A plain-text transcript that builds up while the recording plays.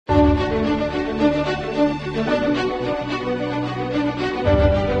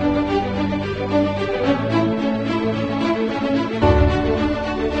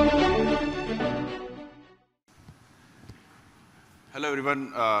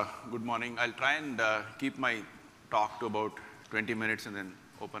everyone. Good morning. I'll try and keep my talk to about 20 minutes and then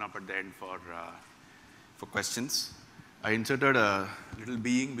open up at the end for questions. I inserted a little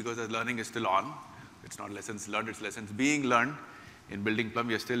being because the learning is still on. It's not lessons learned, it's lessons being learned. In building Plum,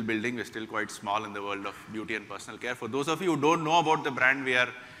 we are still building. We're still quite small in the world of beauty and personal care. For those of you who don't know about the brand, we are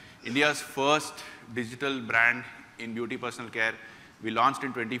India's first digital brand in beauty personal care. We launched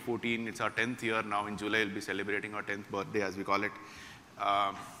in 2014. It's our 10th year now. In July, we'll be celebrating our 10th birthday, as we call it.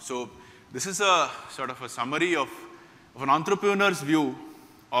 So this is a sort of a summary of an entrepreneur's view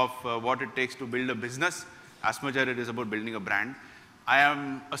of what it takes to build a business, as much as it is about building a brand. I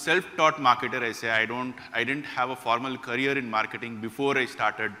am a self-taught marketer, I say. I didn't have a formal career in marketing before I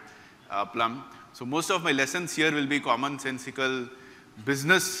started Plum. So most of my lessons here will be commonsensical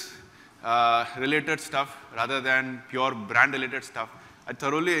business related stuff rather than pure brand related stuff. I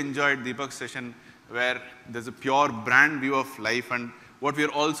thoroughly enjoyed Deepak's session where there's a pure brand view of life, and what we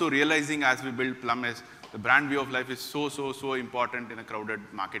are also realizing as we build Plum is the brand view of life is so important in a crowded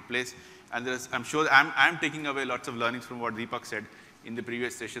marketplace. And I'm sure I'm taking away lots of learnings from what Deepak said in the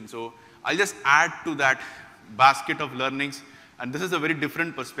previous session. So I'll just add to that basket of learnings, and this is a very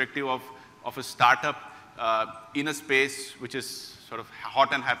different perspective of a startup in a space which is sort of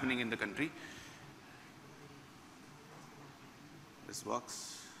hot and happening in the country. This works.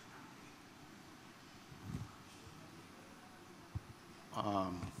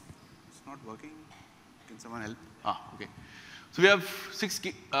 It's not working. Can someone help? Okay. So we have 6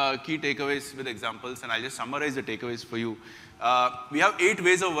 key takeaways with examples, and I'll just summarize the takeaways for you. We have 8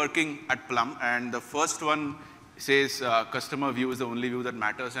 ways of working at Plum, and the first one says customer view is the only view that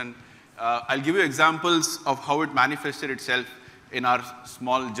matters, and I'll give you examples of how it manifested itself in our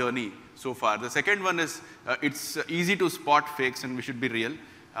small journey so far. The second one is it's easy to spot fakes and we should be real.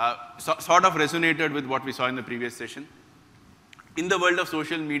 Sort of resonated with what we saw in the previous session. In the world of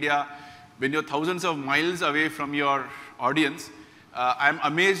social media, when you're thousands of miles away from your audience, I'm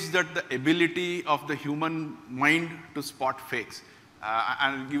amazed at the ability of the human mind to spot fakes.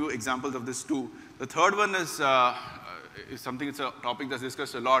 I'll give you examples of this too. The third one is something, it's a topic that's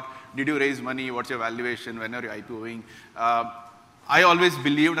discussed a lot. Did you raise money? What's your valuation? When are you IPOing? I always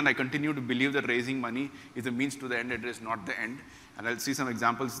believed, and I continue to believe, that raising money is a means to the end. It is not the end. And I'll see some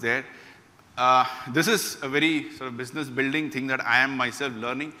examples there. This is a very sort of business building thing that I am myself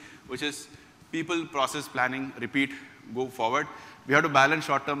learning, which is people, process, planning, repeat, go forward. We have to balance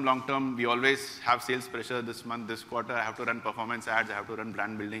short-term, long-term. We always have sales pressure this month, this quarter. I have to run performance ads. I have to run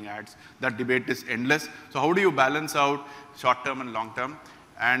brand building ads. That debate is endless. So how do you balance out short-term and long-term?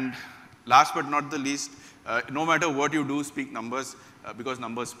 And last but not the least, no matter what you do, speak numbers because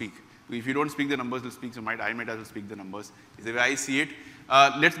numbers speak. If you don't speak, the numbers will speak. So I might as well speak the numbers. Is the way I see it.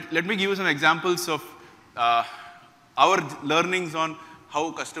 Let me give you some examples of our learnings on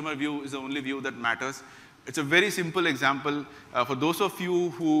how customer view is the only view that matters. It's a very simple example. For those of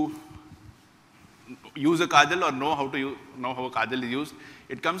you who use a kajal or know how a kajal is used,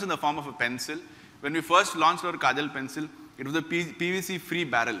 it comes in the form of a pencil. When we first launched our kajal pencil, it was a PVC-free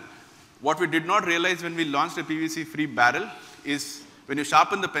barrel. What we did not realize when we launched a PVC-free barrel is when you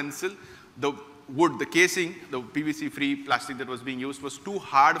sharpen the pencil, the wood, the casing, the PVC-free plastic that was being used was too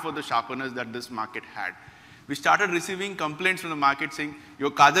hard for the sharpeners that this market had. We started receiving complaints from the market saying, your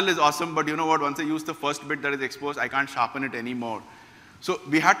kajal is awesome, but you know what, once I use the first bit that is exposed, I can't sharpen it anymore. So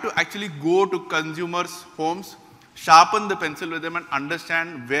we had to actually go to consumers' homes, sharpen the pencil with them and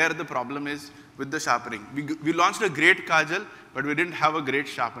understand where the problem is with the sharpening. We launched a great kajal, but we didn't have a great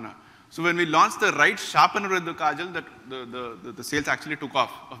sharpener. So when we launched the right sharpener with the kajal, the sales actually took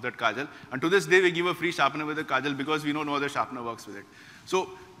off of that kajal. And to this day, we give a free sharpener with the kajal because we know no other sharpener works with it. So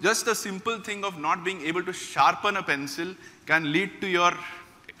just a simple thing of not being able to sharpen a pencil can lead to your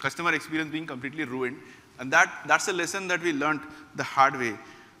customer experience being completely ruined. And that's a lesson that we learned the hard way.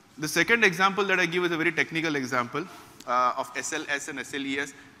 The second example that I give is a very technical example of SLS and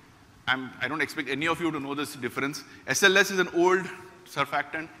SLES. I don't expect any of you to know this difference. SLS is an old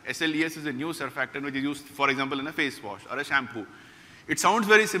surfactant. SLES is a new surfactant which is used, for example, in a face wash or a shampoo. It sounds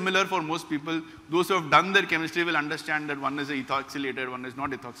very similar for most people. Those who have done their chemistry will understand that one is ethoxylated, one is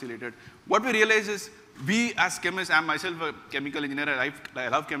not ethoxylated. What we realize is, we as chemists, I'm myself a chemical engineer, I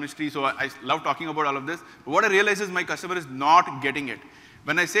love chemistry, so I love talking about all of this. But what I realize is my customer is not getting it.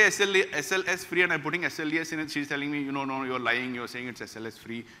 When I say SLS free and I'm putting SLES in it, she's telling me, no, you're lying, you're saying it's SLS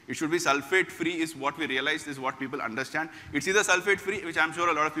free. It should be sulfate free is what we realized is what people understand. It's either sulfate free, which I'm sure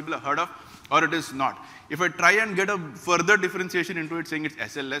a lot of people have heard of, or it is not. If I try and get a further differentiation into it, saying it's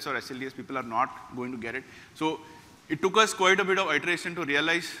SLS or SLES, people are not going to get it. So it took us quite a bit of iteration to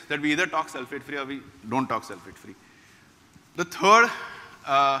realize that we either talk sulfate free or we don't talk sulfate free. The third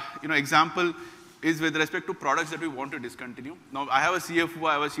example is with respect to products that we want to discontinue. Now, I have a CFO,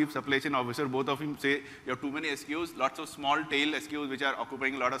 I have a chief supply chain officer. Both of them say you have too many SKUs, lots of small tail SKUs which are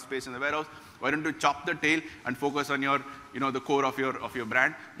occupying a lot of space in the warehouse. Why don't you chop the tail and focus on your, the core of your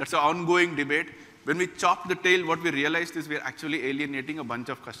brand? That's an ongoing debate. When we chop the tail, what we realized is we're actually alienating a bunch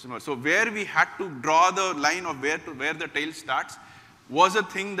of customers. So where we had to draw the line of where the tail starts was a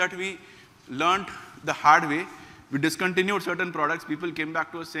thing that we learned the hard way. We discontinued certain products. People came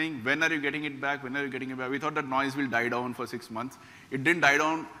back to us saying, when are you getting it back? When are you getting it back? We thought that noise will die down for 6 months. It didn't die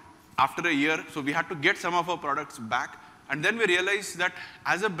down after a year. So we had to get some of our products back. And then we realized that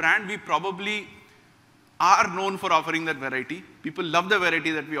as a brand, we probably are known for offering that variety. People love the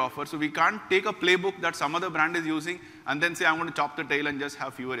variety that we offer. So we can't take a playbook that some other brand is using and then say, I'm going to chop the tail and just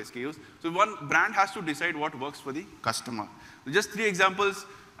have fewer SKUs. So one brand has to decide what works for the customer. So just 3 examples.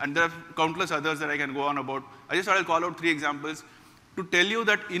 And there are countless others that I can go on about. I just thought I'll call out 3 examples to tell you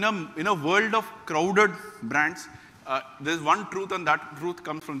that in a world of crowded brands, there's one truth, and that truth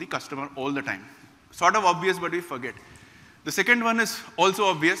comes from the customer all the time. Sort of obvious, but we forget. The second one is also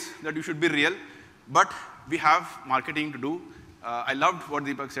obvious, that you should be real, but we have marketing to do. I loved what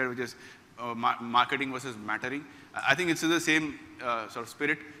Deepak said, which is marketing versus mattering. I think it's the same sort of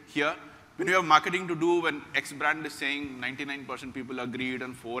spirit here. When you have marketing to do, when X brand is saying 99% people agreed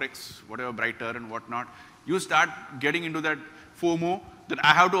and 4X, whatever, brighter and whatnot, you start getting into that FOMO that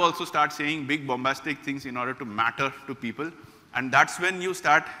I have to also start saying big bombastic things in order to matter to people. And that's when you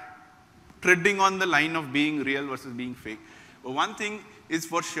start treading on the line of being real versus being fake. But one thing is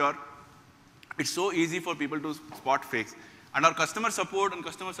for sure, it's so easy for people to spot fakes. And our customer support and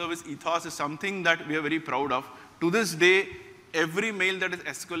customer service ethos is something that we are very proud of. To this day, every mail that is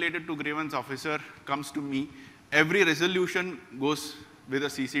escalated to grievance officer comes to me. Every resolution goes with a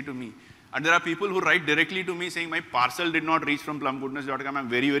CC to me. And there are people who write directly to me saying, my parcel did not reach from plumgoodness.com. I'm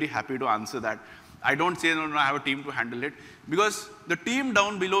very, very happy to answer that. I don't say, no, I have a team to handle it. Because the team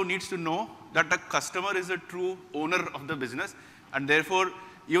down below needs to know that the customer is a true owner of the business. And therefore,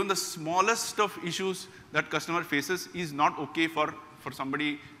 even the smallest of issues that customer faces is not okay for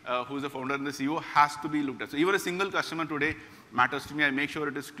somebody who's the founder and the CEO, has to be looked at. So even a single customer today matters to me. I make sure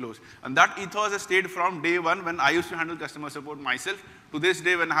it is closed. And that ethos has stayed from day one when I used to handle customer support myself to this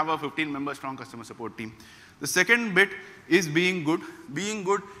day when I have a 15-member strong customer support team. The second bit is being good. Being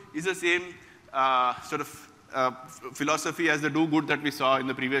good is the same philosophy as the do good that we saw in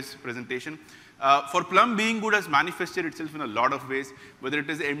the previous presentation. For Plum, being good has manifested itself in a lot of ways, whether it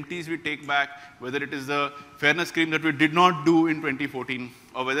is the empties we take back, whether it is the fairness cream that we did not do in 2014,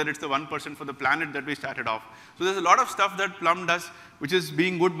 or whether it's the 1% for the planet that we started off. So there's a lot of stuff that Plum does, which is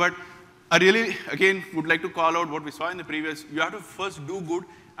being good, but I really, again, would like to call out what we saw in the previous. You have to first do good,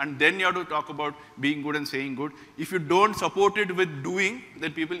 and then you have to talk about being good and saying good. If you don't support it with doing,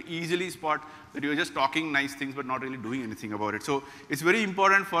 then people easily spot that you're just talking nice things but not really doing anything about it. So it's very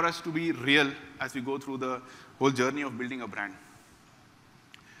important for us to be real as we go through the whole journey of building a brand.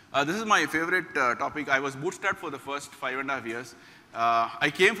 This is my favorite topic. I was bootstrapped for the first 5.5 years.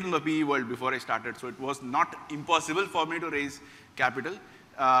 I came from the PE world before I started, so it was not impossible for me to raise capital.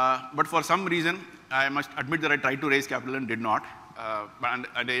 But for some reason, I must admit that I tried to raise capital and did not. And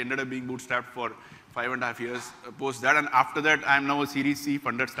I ended up being bootstrapped for 5.5 years post that. And after that, I am now a Series C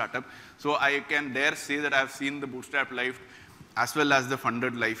funded startup. So I can dare say that I have seen the bootstrap life as well as the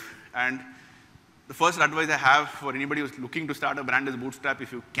funded life. And the first advice I have for anybody who's looking to start a brand is bootstrap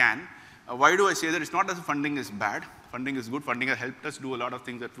if you can. Why do I say that? It's not that funding is bad. Funding is good. Funding has helped us do a lot of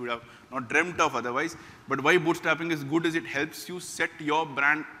things that we would have not dreamt of otherwise. But why bootstrapping is good is it helps you set your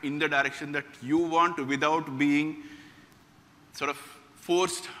brand in the direction that you want without being sort of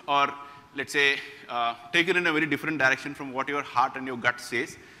forced or, let's say, taken in a very different direction from what your heart and your gut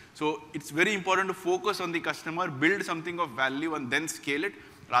says. So it's very important to focus on the customer, build something of value, and then scale it,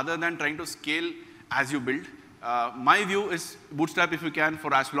 rather than trying to scale as you build. My view is bootstrap if you can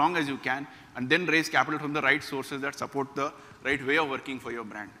for as long as you can, and then raise capital from the right sources that support the right way of working for your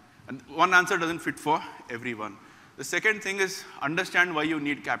brand. And one answer doesn't fit for everyone. The second thing is understand why you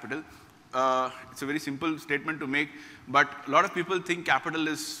need capital. It's a very simple statement to make, but a lot of people think capital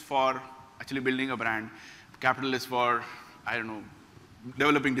is for actually building a brand. Capital is for, I don't know,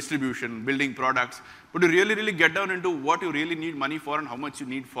 developing distribution, building products. But to really, really get down into what you really need money for and how much you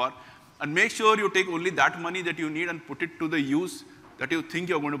need for, and make sure you take only that money that you need and put it to the use that you think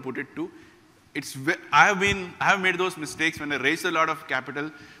you're going to put it to. I have made those mistakes when I raised a lot of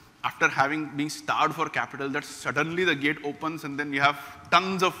capital after been starved for capital, that suddenly the gate opens and then you have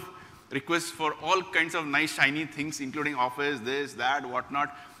tons of requests for all kinds of nice shiny things, including office, this, that,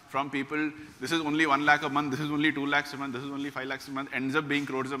 whatnot. from people, this is only 1 lakh a month, this is only 2 lakhs a month, this is only 5 lakhs a month, ends up being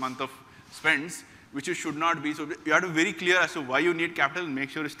crores a month of spends, which it should not be. So you have to be very clear as to why you need capital and make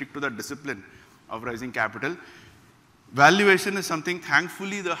sure you stick to the discipline of raising capital. Valuation is something,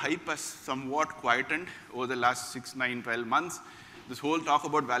 thankfully, the hype has somewhat quietened over the last 6, 9, 12 months. This whole talk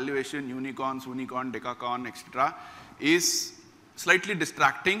about valuation, unicorns, decacorn, etc., is slightly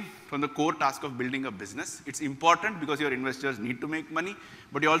distracting from the core task of building a business. It's important because your investors need to make money,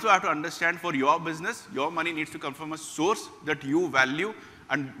 but you also have to understand for your business, your money needs to come from a source that you value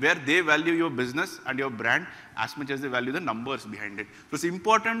and where they value your business and your brand as much as they value the numbers behind it. So it's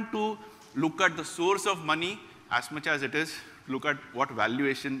important to look at the source of money as much as it is to look at what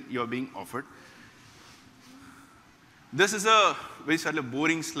valuation you're being offered. This is a very sort of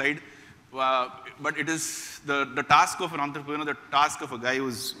boring slide, but it is the task of an entrepreneur, the task of a guy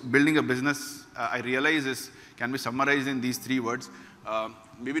who's building a business, I realize can be summarized in these 3 words.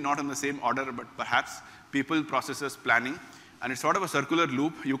 Maybe not in the same order, but perhaps people, processes, planning. And it's sort of a circular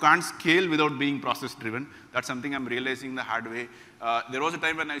loop. You can't scale without being process-driven. That's something I'm realizing the hard way. There was a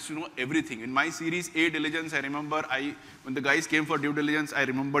time when I used to know everything. In my series A diligence, I remember when the guys came for due diligence, I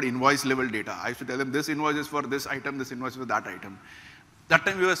remembered invoice level data. I used to tell them this invoice is for this item, this invoice is for that item. That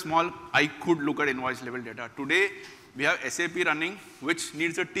time we were small, I could look at invoice level data. Today, we have SAP running, which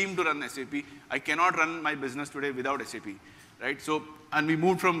needs a team to run SAP. I cannot run my business today without SAP, right? So, and we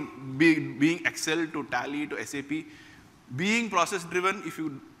moved from being Excel to Tally to SAP. Being process-driven, if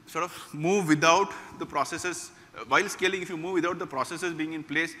you sort of move without the processes, while scaling, if you move without the processes being in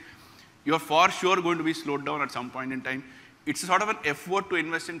place, you're for sure going to be slowed down at some point in time. It's sort of an effort to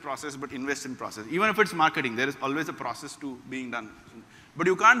invest in process, but invest in process. Even if it's marketing, there is always a process to being done. But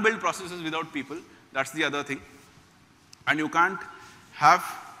you can't build processes without people. That's the other thing. And you can't have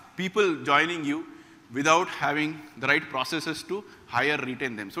people joining you without having the right processes to hire,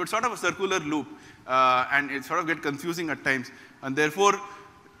 retain them. So it's sort of a circular loop, and it sort of gets confusing at times. And therefore,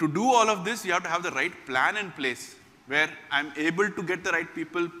 to do all of this, you have to have the right plan in place where I'm able to get the right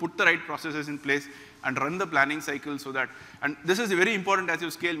people, put the right processes in place, and run the planning cycle so that, and this is very important as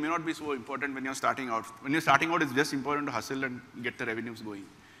you scale, may not be so important when you're starting out. When you're starting out, it's just important to hustle and get the revenues going.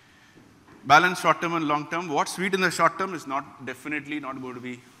 Balance short-term and long-term. What's sweet in the short-term is definitely not going to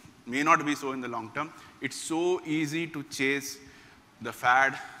be, may not be so in the long-term. It's so easy to chase the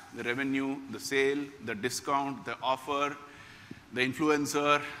fad, the revenue, the sale, the discount, the offer, the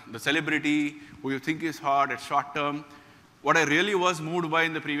influencer, the celebrity, who you think is hot at short-term. What I really was moved by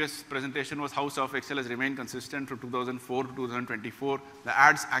in the previous presentation was how Surf Excel has remained consistent from 2004 to 2024. The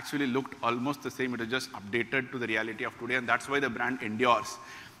ads actually looked almost the same. It was just updated to the reality of today, and that's why the brand endures.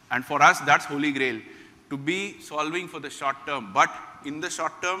 And for us, that's holy grail, to be solving for the short term. But in the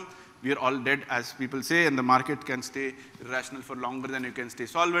short term, we are all dead, as people say, and the market can stay irrational for longer than you can stay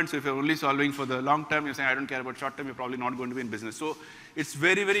solvent. So if you're only solving for the long term, you're saying, I don't care about short term, you're probably not going to be in business. So it's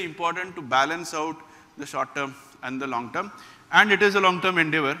very, very important to balance out the short term and the long term. And it is a long-term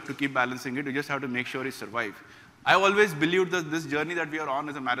endeavor to keep balancing it. You just have to make sure you survive. I always believed that this journey that we are on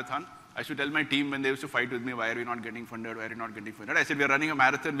is a marathon. I should tell my team when they used to fight with me, why are we not getting funded, why are we not getting funded? I said, we are running a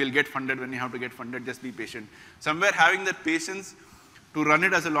marathon, we'll get funded when you have to get funded, just be patient. Somewhere having that patience to run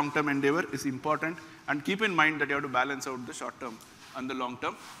it as a long-term endeavor is important, and keep in mind that you have to balance out the short-term and the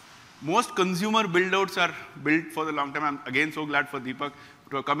long-term. Most consumer build-outs are built for the long-term. I'm again so glad for Deepak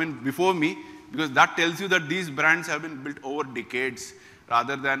to have come in before me, because that tells you that these brands have been built over decades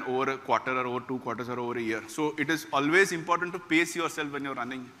rather than over a quarter or over 2 quarters or over a year. So it is always important to pace yourself when you're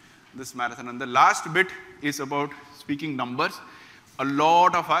running this marathon. And the last bit is about speaking numbers. A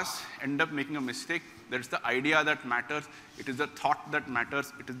lot of us end up making a mistake. There's the idea that matters. It is the thought that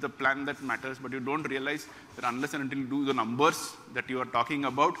matters. It is the plan that matters. But you don't realize that unless and until you do the numbers that you are talking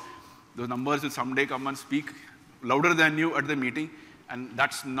about, those numbers will someday come and speak louder than you at the meeting. And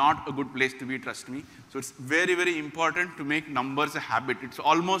that's not a good place to be, trust me. So it's very, very important to make numbers a habit. It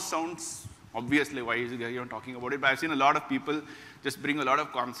almost sounds obviously why is he talking about it, but I've seen a lot of people just bring a lot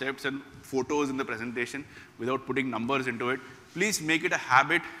of concepts and photos in the presentation without putting numbers into it. Please make it a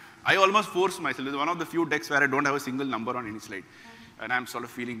habit. I almost force myself. It's one of the few decks where I don't have a single number on any slide, and I'm sort of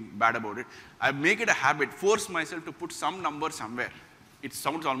feeling bad about it. I make it a habit, force myself to put some number somewhere. It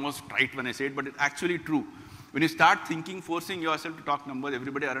sounds almost trite when I say it, but it's actually true. When you start thinking, forcing yourself to talk numbers,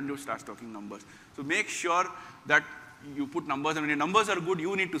 everybody around you starts talking numbers. So make sure that you put numbers, and when your numbers are good,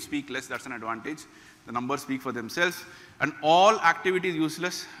 you need to speak less. That's an advantage. The numbers speak for themselves. And all activity is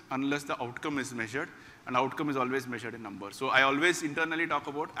useless unless the outcome is measured, and outcome is always measured in numbers. So I always internally talk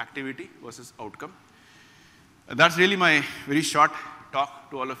about activity versus outcome. And that's really my very short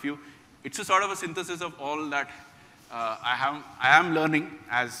talk to all of you. It's a sort of a synthesis of all that I am learning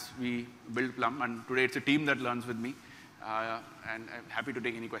as we build Plum, and today it's a team that learns with me. And I'm happy to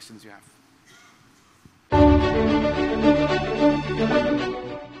take any questions you have.